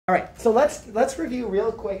All right, so let's review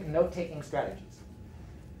real quick note-taking strategies.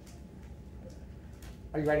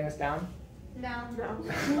 Are you writing this down? No.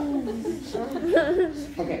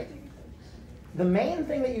 Okay. The main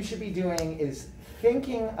thing that you should be doing is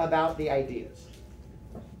thinking about the ideas.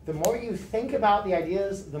 The more you think about the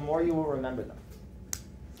ideas, the more you will remember them.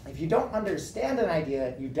 If you don't understand an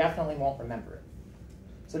idea, you definitely won't remember it.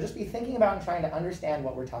 So just be thinking about and trying to understand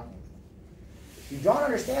what we're talking about. If you don't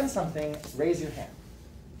understand something, raise your hand.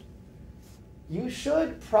 You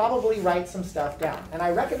should probably write some stuff down. And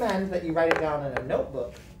I recommend that you write it down in a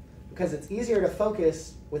notebook because it's easier to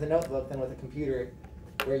focus with a notebook than with a computer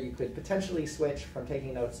where you could potentially switch from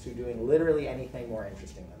taking notes to doing literally anything more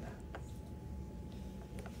interesting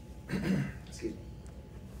than that. Excuse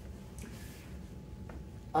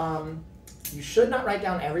me. You should not write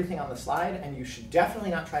down everything on the slide, and you should definitely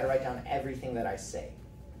not try to write down everything that I say.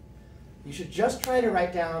 You should just try to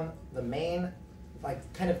write down the main,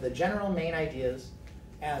 like kind of the general main ideas,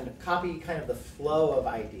 and copy kind of the flow of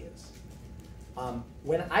ideas.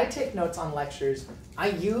 When I take notes on lectures, I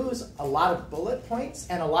use a lot of bullet points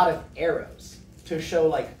and a lot of arrows to show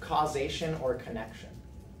like causation or connection.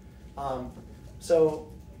 So,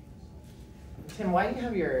 Tim, why do you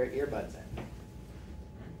have your earbuds in?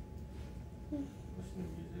 Listening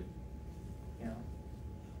to music. Yeah.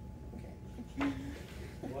 Okay.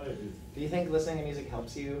 Do you think listening to music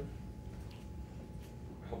helps you?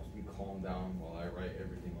 Helps me calm down while I write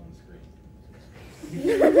everything on the screen.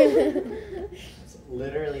 It's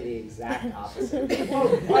literally the exact opposite. Well,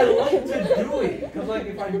 I like to do it because, like,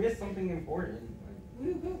 if I miss something important.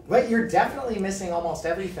 But you're definitely missing almost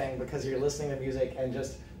everything because you're listening to music and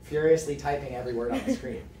just furiously typing every word on the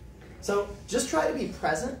screen. So just try to be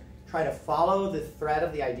present, try to follow the thread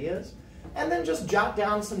of the ideas, and then just jot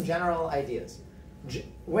down some general ideas.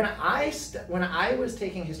 When I was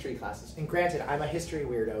taking history classes, and granted, I'm a history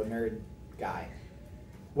weirdo, nerd guy.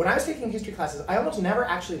 When I was taking history classes, I almost never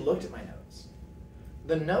actually looked at my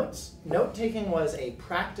notes. Note-taking was a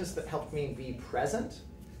practice that helped me be present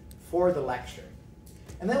for the lecture.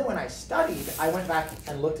 And then when I studied, I went back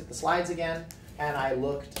and looked at the slides again, and I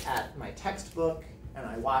looked at my textbook, and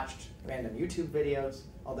I watched random YouTube videos,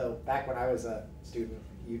 although back when I was a student,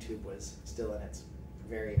 YouTube was still in its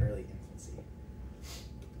very early infancy.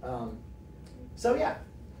 So yeah,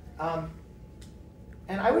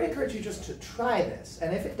 and I would encourage you just to try this,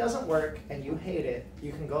 and if it doesn't work and you hate it,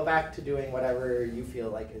 you can go back to doing whatever you feel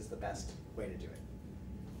like is the best way to do it.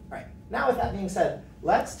 All right, now with that being said,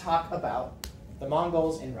 let's talk about the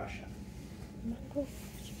Mongols in Russia.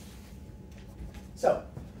 So,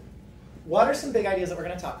 what are some big ideas that we're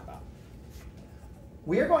going to talk about?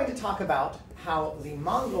 We're going to talk about how the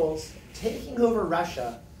Mongols taking over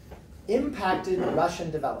Russia impacted Russian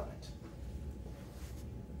development.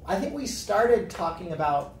 I think we started talking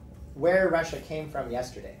about where Russia came from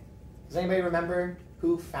yesterday. Does anybody remember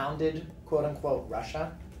who founded, quote unquote,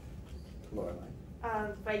 Russia? Lorelai.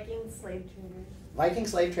 Viking slave traders. Viking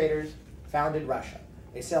slave traders founded Russia.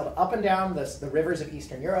 They sailed up and down the rivers of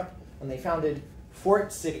Eastern Europe, and they founded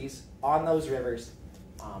fort cities on those rivers,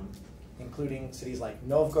 including cities like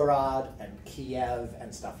Novgorod and Kiev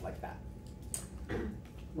and stuff like that.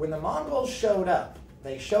 When the Mongols showed up,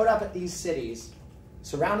 they showed up at these cities,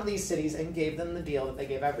 surrounded these cities, and gave them the deal that they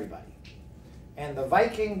gave everybody. And the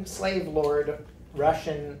Viking slave lord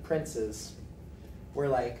Russian princes were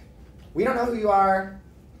like, we don't know who you are.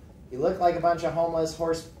 You look like a bunch of homeless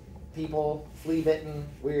horse people, flea-bitten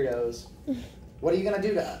weirdos. What are you going to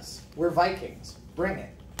do to us? We're Vikings. Bring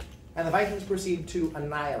it. And the Vikings proceed to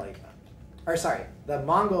annihilate them. Or sorry, the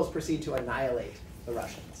Mongols proceed to annihilate the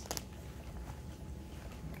Russians.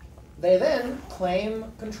 They then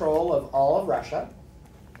claim control of all of Russia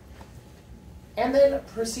and then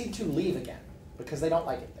proceed to leave again because they don't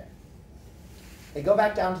like it there. They go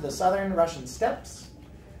back down to the southern Russian steppes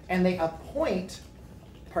and they appoint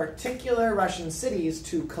particular Russian cities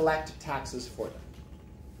to collect taxes for them.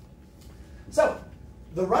 So,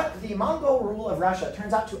 the Mongol rule of Russia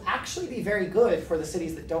turns out to actually be very good for the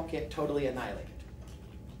cities that don't get totally annihilated.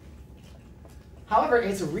 However,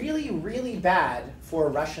 it's really, really bad for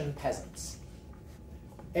Russian peasants.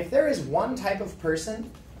 If there is one type of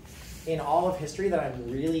person in all of history that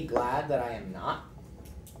I'm really glad that I am not,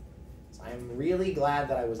 I'm really glad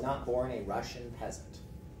that I was not born a Russian peasant.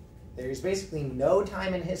 There's basically no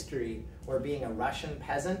time in history where being a Russian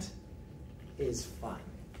peasant is fun.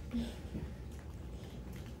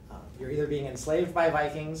 You're either being enslaved by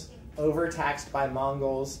Vikings, overtaxed by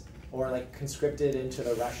Mongols, or like conscripted into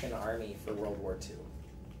the Russian army for World War II.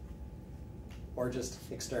 Or just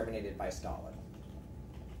exterminated by Stalin.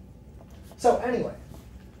 So anyway,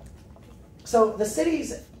 so the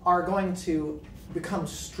cities are going to become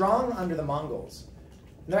strong under the Mongols.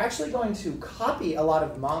 And they're actually going to copy a lot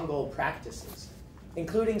of Mongol practices,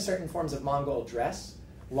 including certain forms of Mongol dress.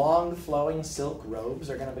 Long flowing silk robes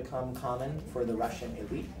are going to become common for the Russian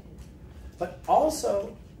elite. But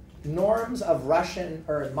also norms of Russian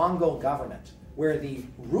or Mongol government, where the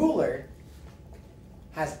ruler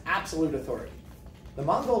has absolute authority. The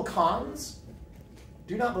Mongol Khans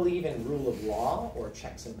do not believe in rule of law or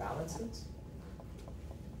checks and balances.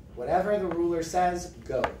 Whatever the ruler says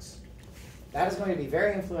goes. That is going to be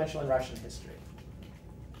very influential in Russian history,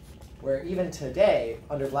 where even today,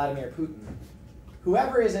 under Vladimir Putin,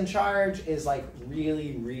 whoever is in charge is like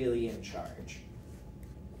really, really in charge.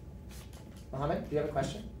 Mohammed, do you have a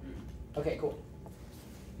question? Okay, cool.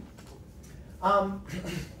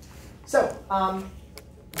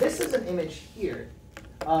 This is an image here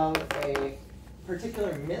of a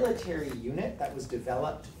particular military unit that was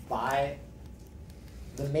developed by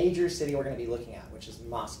the major city we're going to be looking at, which is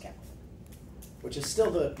Moscow, which is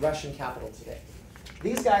still the Russian capital today.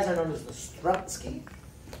 These guys are known as the Strutsky.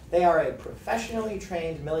 They are a professionally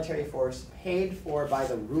trained military force paid for by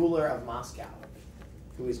the ruler of Moscow,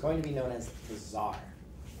 who is going to be known as the Tsar.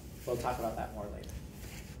 We'll talk about that more later.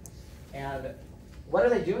 And what are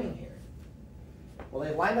they doing here? Well,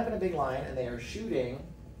 they lined up in a big line and they are shooting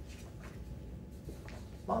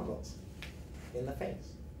Mongols in the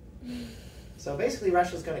face. So basically,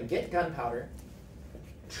 Russia's going to get gunpowder,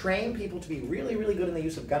 train people to be really, really good in the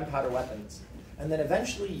use of gunpowder weapons, and then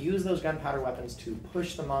eventually use those gunpowder weapons to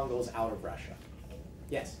push the Mongols out of Russia.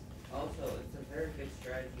 Yes? Also, it's a very good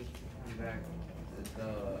strategy to come back to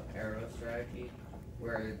the arrow strategy,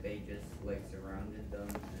 where they just like surrounded them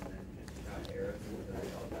and then just shot arrows until they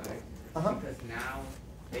all died. Because now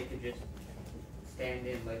they could just stand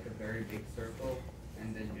in like a very big circle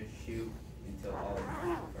and then just shoot until all the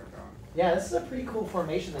Mongols are gone. Yeah, this is a pretty cool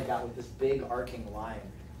formation they got with this big arcing line,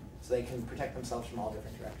 so they can protect themselves from all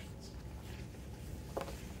different directions.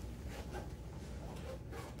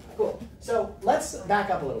 Cool. So let's back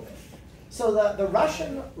up a little bit. So the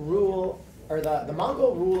Russian rule, or the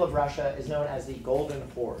Mongol rule of Russia is known as the Golden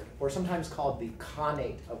Horde, or sometimes called the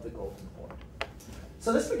Khanate of the Golden Horde.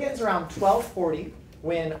 So this begins around 1240,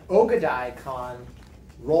 when Ogadai Khan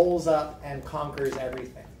rolls up and conquers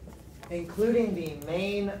everything, including the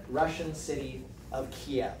main Russian city of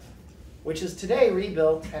Kiev, which is today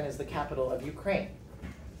rebuilt and is the capital of Ukraine.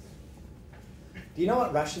 Do you know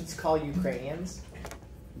what Russians call Ukrainians?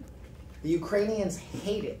 The Ukrainians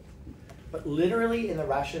hate it, but literally in the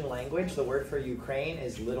Russian language, the word for Ukraine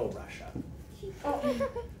is Little Russia.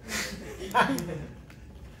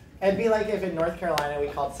 It'd be like if in North Carolina we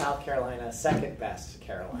called South Carolina second best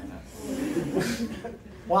Carolina.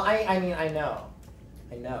 Well, I mean, I know.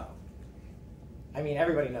 I mean,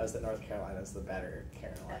 everybody knows that North Carolina is the better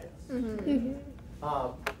Carolina.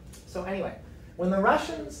 So anyway, when the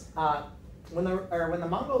Russians, when the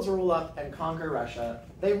Mongols rule up and conquer Russia,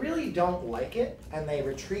 they really don't like it, and they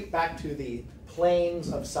retreat back to the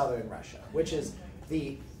plains of southern Russia, which is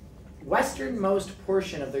the westernmost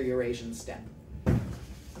portion of the Eurasian steppe.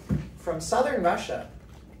 From southern Russia,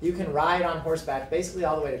 you can ride on horseback basically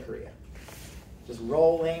all the way to Korea. Just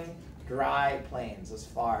rolling, dry plains as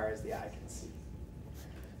far as the eye can see.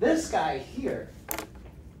 This guy here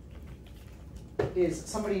is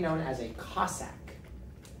somebody known as a Cossack.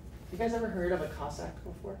 You guys ever heard of a Cossack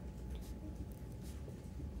before?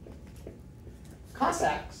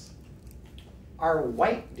 Cossacks are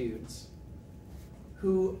white dudes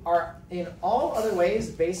who are in all other ways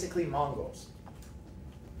basically Mongols.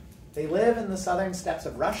 They live in the southern steppes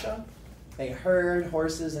of Russia. They herd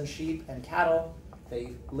horses and sheep and cattle.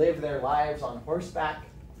 They live their lives on horseback.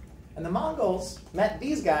 And the Mongols met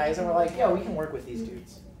these guys and were like, yo, we can work with these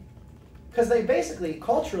dudes. Because they basically,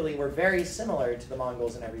 culturally, were very similar to the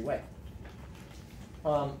Mongols in every way.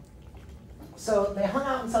 So they hung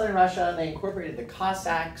out in southern Russia, and they incorporated the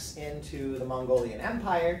Cossacks into the Mongolian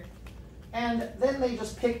Empire. And then they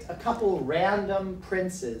just picked a couple random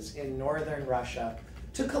princes in northern Russia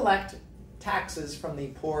to collect taxes from the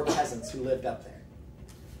poor peasants who lived up there.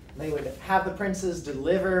 They would have the princes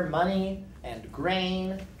deliver money and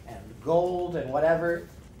grain and gold and whatever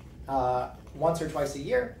once or twice a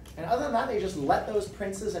year. And other than that, they just let those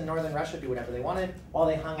princes in northern Russia do whatever they wanted while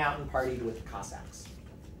they hung out and partied with the Cossacks.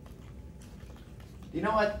 Do you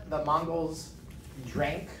know what the Mongols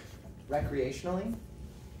drank recreationally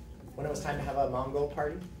when it was time to have a Mongol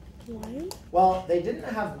party? Wine? Well, they didn't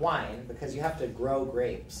have wine because you have to grow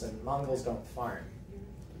grapes, and Mongols don't farm.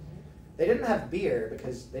 They didn't have beer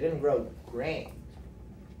because they didn't grow grain,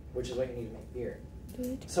 which is what you need to make beer.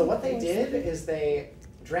 So what they did is they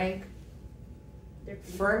drank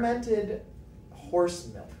fermented horse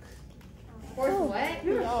milk. Horse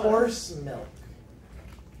what? Horse milk.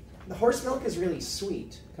 The horse milk is really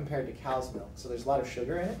sweet compared to cow's milk, so there's a lot of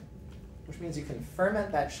sugar in it, which means you can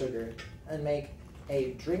ferment that sugar and make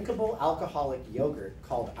a drinkable alcoholic yogurt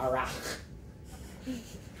called arak.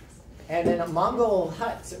 And in Mongol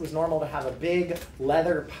huts, it was normal to have a big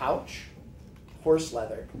leather pouch, horse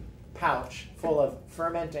leather pouch, full of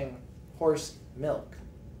fermenting horse milk.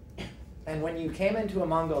 And when you came into a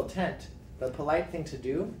Mongol tent, the polite thing to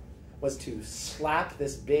do was to slap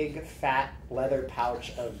this big, fat leather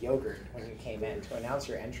pouch of yogurt when you came in to announce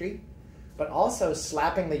your entry. But also,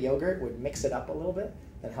 slapping the yogurt would mix it up a little bit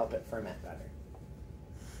and help it ferment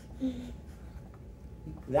better.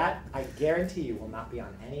 That, I guarantee you, will not be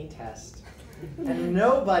on any test. And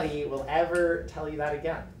nobody will ever tell you that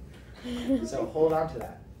again. So hold on to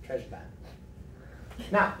that. Treasure that.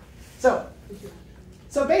 Now, so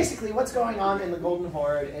basically what's going on in the Golden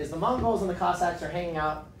Horde is the Mongols and the Cossacks are hanging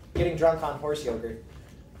out, getting drunk on horse yogurt,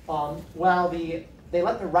 while they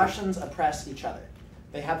let the Russians oppress each other.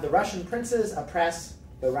 They have the Russian princes oppress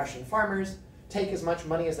the Russian farmers, take as much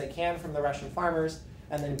money as they can from the Russian farmers,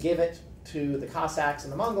 and then give it to the Cossacks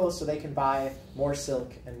and the Mongols so they can buy more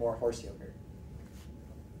silk and more horse yogurt.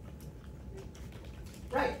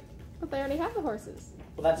 Right. But they already have the horses.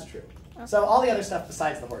 Well, that's true. Okay. So all the other stuff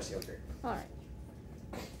besides the horse yogurt. All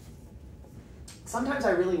right. Sometimes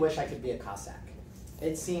I really wish I could be a Cossack.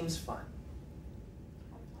 It seems fun.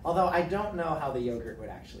 Although I don't know how the yogurt would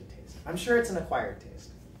actually taste. I'm sure it's an acquired taste.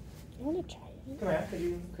 I want to try it. Come here,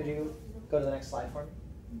 could you go to the next slide for me?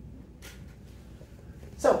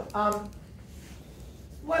 So,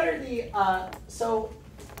 what are the, so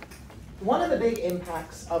one of the big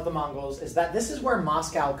impacts of the Mongols is that this is where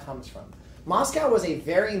Moscow comes from. Moscow was a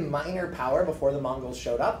very minor power before the Mongols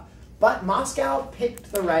showed up, but Moscow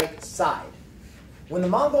picked the right side. When the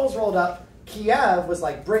Mongols rolled up, Kiev was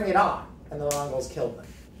like, bring it on, and the Mongols killed them.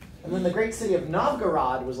 And then the great city of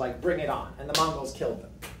Novgorod was like, bring it on, and the Mongols killed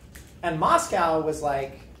them. And Moscow was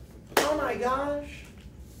like, oh my gosh,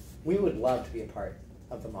 we would love to be a part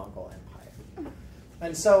of the Mongol Empire.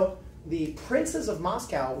 And so the princes of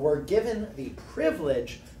Moscow were given the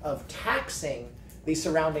privilege of taxing the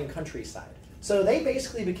surrounding countryside. So they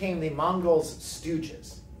basically became the Mongols'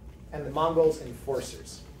 stooges and the Mongols'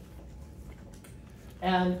 enforcers.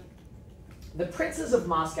 And the princes of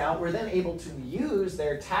Moscow were then able to use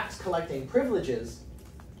their tax collecting privileges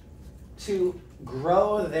to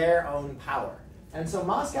grow their own power. And so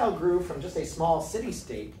Moscow grew from just a small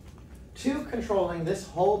city-state to controlling this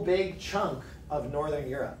whole big chunk of Northern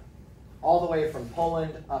Europe, all the way from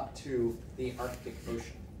Poland up to the Arctic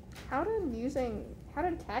Ocean. How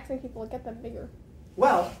did taxing people get them bigger?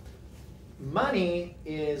 Well, money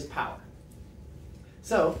is power.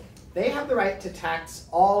 So they have the right to tax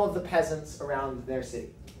all of the peasants around their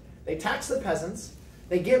city. They tax the peasants.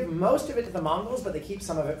 They give most of it to the Mongols, but they keep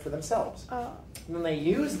some of it for themselves. And then they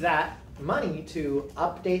use that money to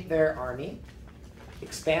update their army,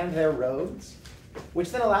 expand their roads,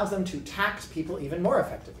 which then allows them to tax people even more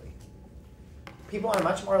effectively. People are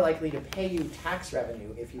much more likely to pay you tax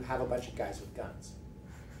revenue if you have a bunch of guys with guns.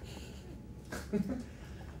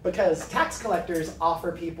 Because tax collectors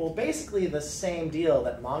offer people basically the same deal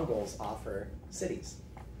that Mongols offer cities.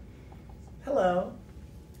 Hello,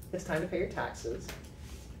 it's time to pay your taxes.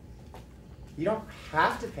 You don't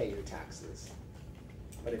have to pay your taxes,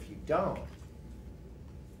 but if you don't, you're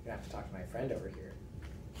gonna have to talk to my friend over here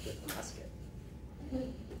with the musket.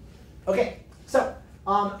 Okay, so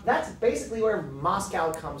that's basically where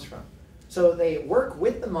Moscow comes from. So they work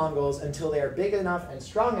with the Mongols until they are big enough and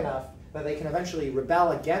strong enough that they can eventually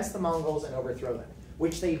rebel against the Mongols and overthrow them,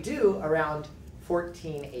 which they do around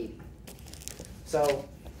 1480. So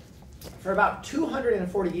for about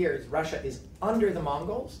 240 years, Russia is under the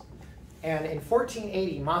Mongols, and in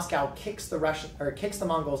 1480, Moscow kicks the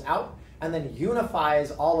Mongols out and then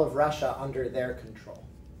unifies all of Russia under their control.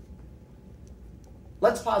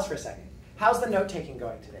 Let's pause for a second. How's the note-taking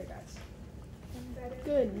going today, guys?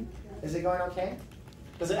 Good. Is it going okay?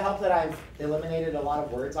 Does it help that I've eliminated a lot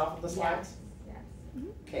of words off of the slides? Yes.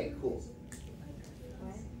 Okay, cool.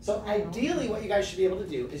 So ideally what you guys should be able to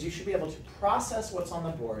do is you should be able to process what's on the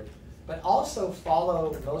board, but also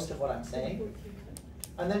follow most of what I'm saying,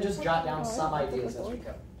 and then just jot down some ideas as we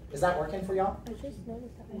go. Is that working for y'all? I just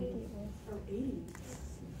noticed that one date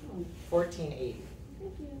was 1480.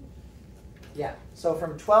 Yeah, so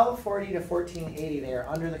from 1240 to 1480, they are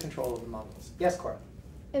under the control of the Mongols. Yes, Cora?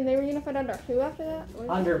 And they were unified under who after that?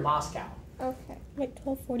 Under Moscow. Okay. Like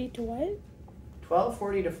 1240 to what?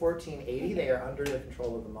 1240 to 1480, they are under the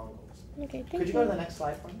control of the Mongols. Okay, thank Could you go to the next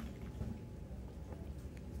slide for me?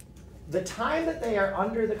 the time that they are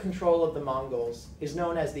under the control of the Mongols is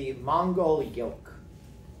known as the Mongol yoke.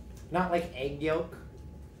 Not like egg yolk.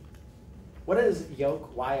 What does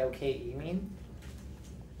yoke, Y-O-K-E, mean?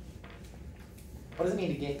 What does it mean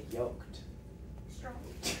to get yoked? Strong.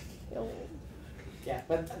 Yeah,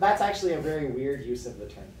 but that's actually a very weird use of the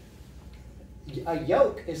term. A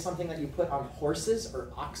yoke is something that you put on horses or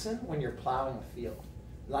oxen when you're plowing a field.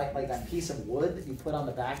 Like that piece of wood that you put on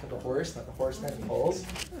the back of the horse that the horse then pulls.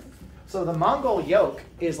 So the Mongol yoke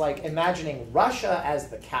is like imagining Russia as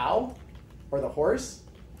the cow or the horse.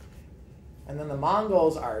 And then the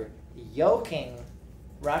Mongols are yoking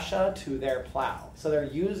Russia to their plow. So they're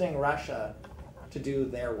using Russia to do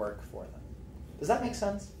their work for them. Does that make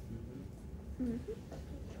sense? Mm-hmm.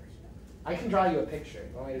 I can draw you a picture.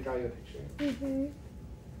 You want me to draw you a picture? Mm-hmm.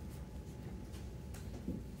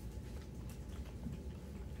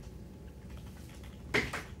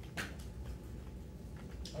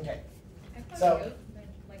 Okay. I thought So- yoke meant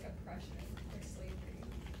like oppression or slavery,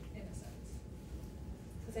 in a sense.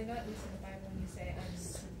 Because I know at least in the Bible when you say I'm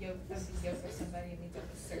yoked with somebody, it means I'm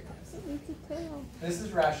a servant of somebody. It's a tail. This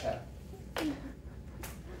is Russia.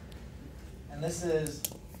 And this is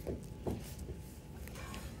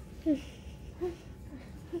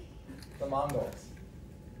the Mongols.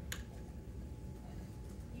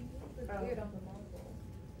 You look weird on the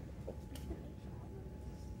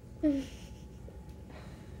Mongol.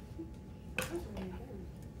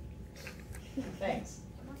 Thanks.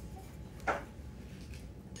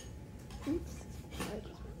 Oops.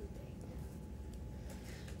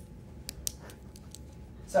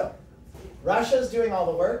 So, Russia's doing all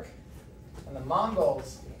the work, and the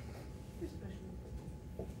Mongols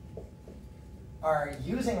are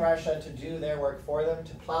using Russia to do their work for them,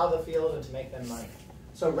 to plow the field and to make them money.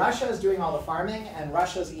 So Russia is doing all the farming, and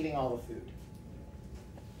Russia's eating all the food.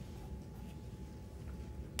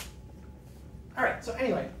 All right, so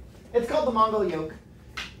anyway, it's called the Mongol yoke.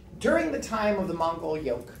 During the time of the Mongol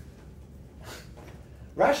yoke,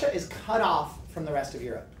 Russia is cut off from the rest of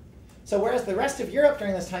Europe. So whereas the rest of Europe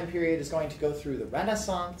during this time period is going to go through the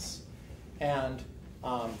Renaissance, and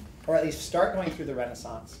or at least start going through the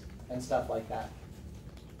Renaissance and stuff like that,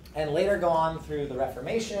 and later go on through the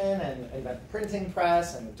Reformation and invent the printing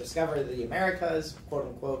press and discover the Americas, quote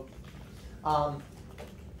unquote,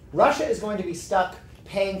 Russia is going to be stuck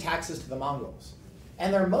paying taxes to the Mongols.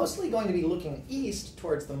 And they're mostly going to be looking east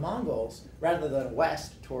towards the Mongols rather than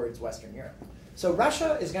west towards Western Europe. So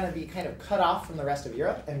Russia is going to be kind of cut off from the rest of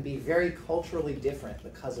Europe and be very culturally different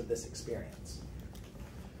because of this experience.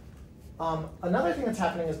 Another thing that's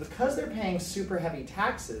happening is because they're paying super heavy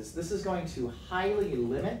taxes, this is going to highly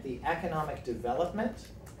limit the economic development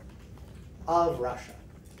of Russia.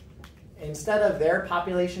 Instead of their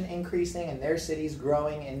population increasing and their cities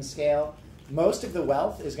growing in scale, most of the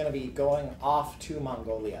wealth is going to be going off to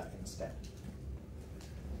Mongolia instead.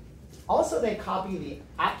 Also, they copy the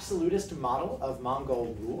absolutist model of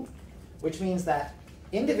Mongol rule, which means that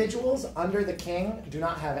individuals under the king do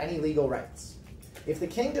not have any legal rights. If the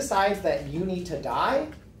king decides that you need to die,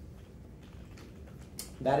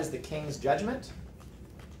 that is the king's judgment,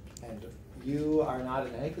 and you are not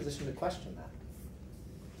in any position to question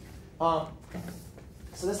that.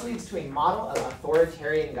 So this leads to a model of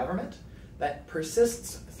authoritarian government that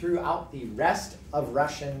persists throughout the rest of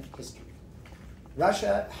Russian history.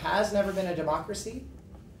 Russia has never been a democracy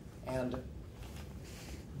and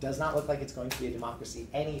does not look like it's going to be a democracy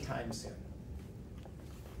anytime soon.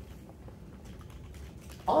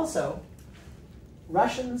 Also,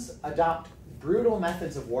 Russians adopt brutal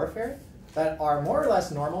methods of warfare that are more or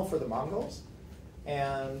less normal for the Mongols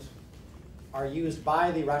and are used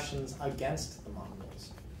by the Russians against the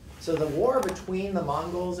Mongols. So the war between the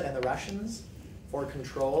Mongols and the Russians for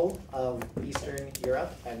control of Eastern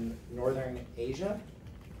Europe and Northern Asia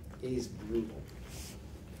is brutal.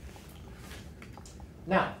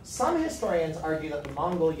 Now, some historians argue that the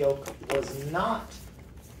Mongol yoke was not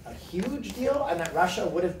a huge deal and that Russia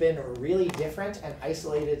would have been really different and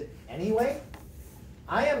isolated anyway.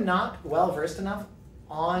 I am not well versed enough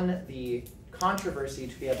on the controversy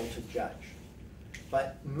to be able to judge.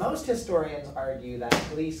 But most historians argue that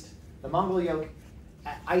at least the Mongol yoke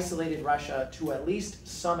isolated Russia to at least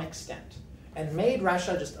some extent and made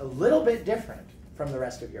Russia just a little bit different from the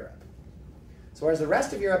rest of Europe. So whereas the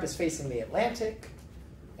rest of Europe is facing the Atlantic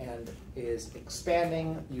and is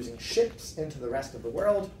expanding using ships into the rest of the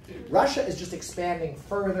world, Russia is just expanding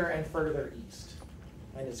further and further east.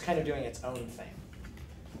 And it's kind of doing its own thing,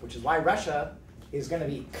 which is why Russia is going to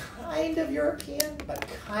be kind of European, but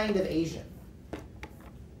kind of Asian.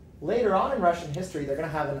 Later on in Russian history, they're going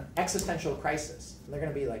to have an existential crisis. And they're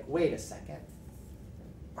going to be like, wait a second.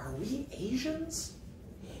 are we Asians?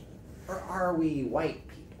 Or are we white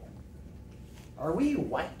people? Are we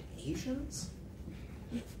white Asians?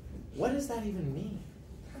 What does that even mean?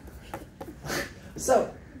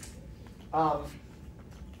 So,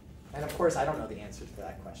 and of course I don't know the answer to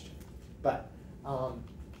that question, but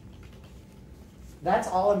that's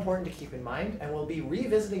all important to keep in mind, and we'll be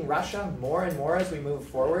revisiting Russia more and more as we move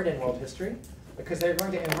forward in world history, because they're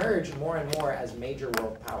going to emerge more and more as major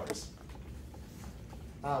world powers.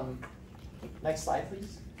 Next slide,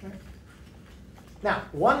 please. Now,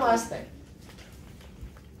 one last thing.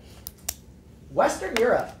 Western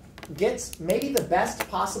Europe gets maybe the best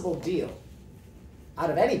possible deal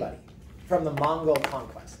out of anybody from the Mongol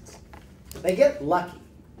conquests. They get lucky.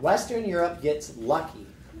 Western Europe gets lucky.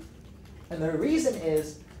 And the reason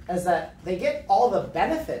is that they get all the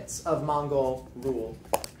benefits of Mongol rule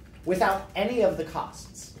without any of the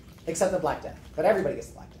costs, except the Black Death. But everybody gets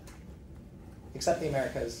the Black Death, except the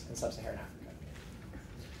Americas and Sub-Saharan Africa.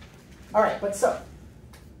 All right, but so,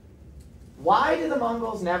 why did the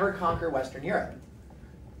Mongols never conquer Western Europe?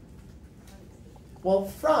 Well,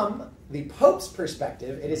 from the Pope's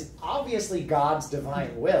perspective, it is obviously God's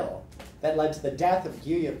divine will that led to the death of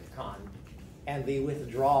Guyuk Khan and the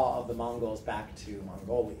withdrawal of the Mongols back to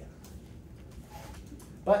Mongolia.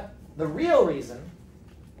 But the real reason,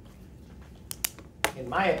 in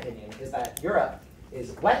my opinion, is that Europe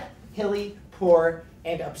is wet, hilly, poor,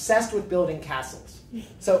 and obsessed with building castles.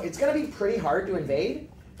 So it's going to be pretty hard to invade,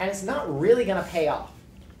 and it's not really going to pay off.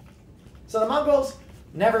 So the Mongols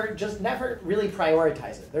never really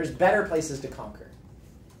prioritize it. There's better places to conquer.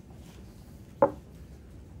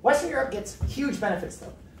 Western Europe gets huge benefits,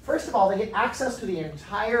 though. First of all, they get access to the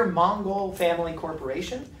entire Mongol family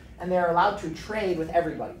corporation, and they're allowed to trade with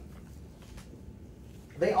everybody.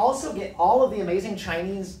 They also get all of the amazing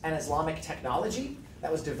Chinese and Islamic technology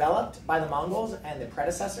that was developed by the Mongols and the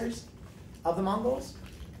predecessors of the Mongols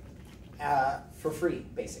for free,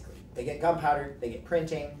 basically. They get gunpowder, they get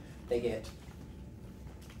printing, they get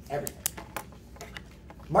everything.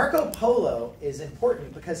 Marco Polo is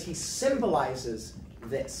important because he symbolizes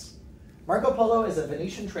this. Marco Polo is a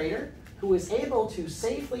Venetian trader who was able to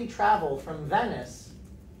safely travel from Venice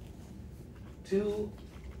to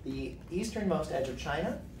the easternmost edge of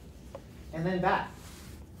China and then back.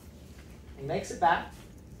 He makes it back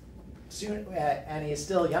soon, and he is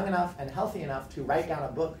still young enough and healthy enough to write down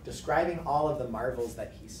a book describing all of the marvels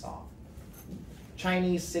that he saw.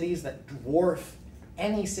 Chinese cities that dwarf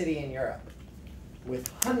any city in Europe,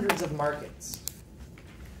 with hundreds of markets.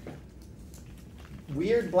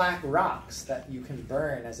 Weird black rocks that you can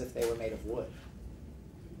burn as if they were made of wood.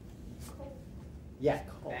 Coal. Yeah,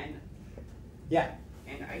 coal. And, yeah.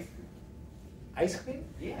 and ice cream. Ice cream?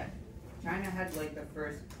 Yeah. China had like the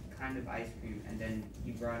first kind of ice cream, and then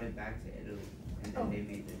he brought it back to Italy, and then they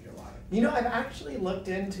made the gelato. You know, I've actually looked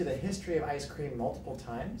into the history of ice cream multiple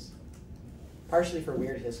times, partially for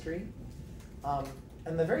weird history.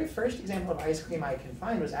 And the very first example of ice cream I can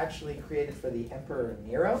find was actually created for the Emperor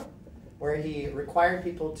Nero, where he required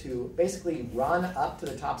people to basically run up to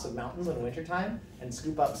the tops of mountains in wintertime and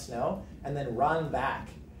scoop up snow, and then run back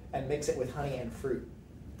and mix it with honey and fruit.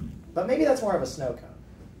 But maybe that's more of a snow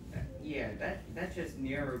cone. Yeah, that's just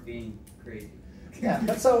Nero being crazy. Yeah,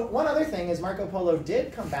 but so one other thing is Marco Polo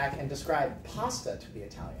did come back and describe pasta to the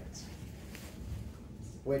Italians,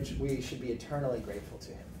 which we should be eternally grateful to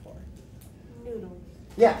him for. Noodles.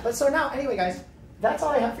 Yeah, but so now, anyway, guys, that's all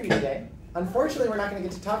I have for you today. Unfortunately, we're not going to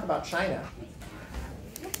get to talk about China.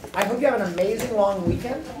 I hope you have an amazing long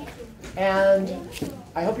weekend, and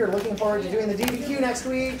I hope you're looking forward to doing the DBQ next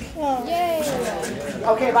week. Yay!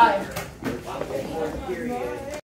 Okay, bye. Period.